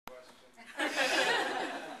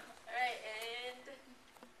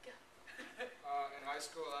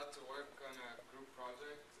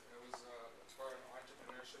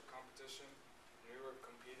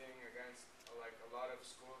a lot of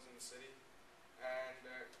schools in the city, and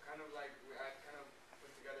I kind of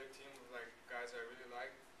put together a team of like guys I really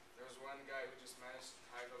liked. There was one guy who just managed to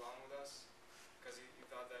tag along with us because he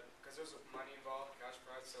thought that because there was money involved, cash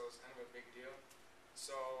prize, so it was kind of a big deal.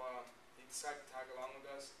 So he decided to tag along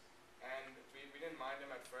with us, and we didn't mind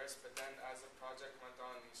him at first, but then as the project went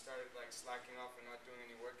on, he started like slacking off and not doing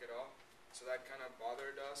any work at all. So that kind of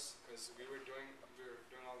bothered us because we were doing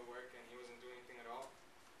all the work and he wasn't doing anything at all.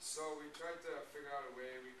 So we tried to figure out a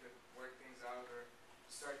way we could work things out or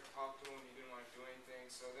start to talk to him. He didn't want to do anything.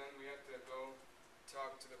 So then we had to go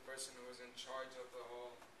talk to the person who was in charge of the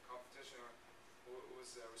whole competition, or who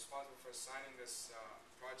was responsible for assigning this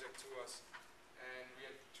project to us. And we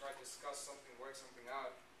had tried to discuss something, work something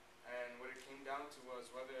out. And what it came down to was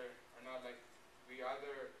whether or not like we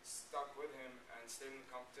either stuck with him and stayed in the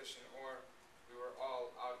competition, or we were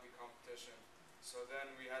all out of the competition. So then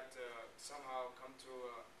we had to somehow come to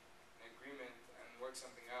an agreement and work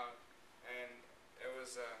something out. And it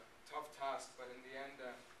was a tough task, but in the end,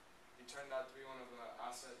 he turned out to be one of the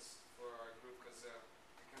assets for our group because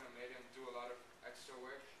it kind of made him do a lot of extra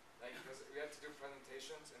work. Like, because we had to do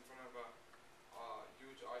presentations in front of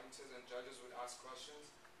huge audiences, and judges would ask questions.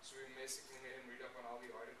 So we basically made him read up on all the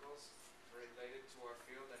articles related to our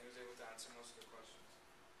field, and he was able to answer most of the questions.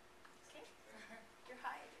 Okay. Yeah. You're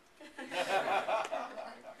hired.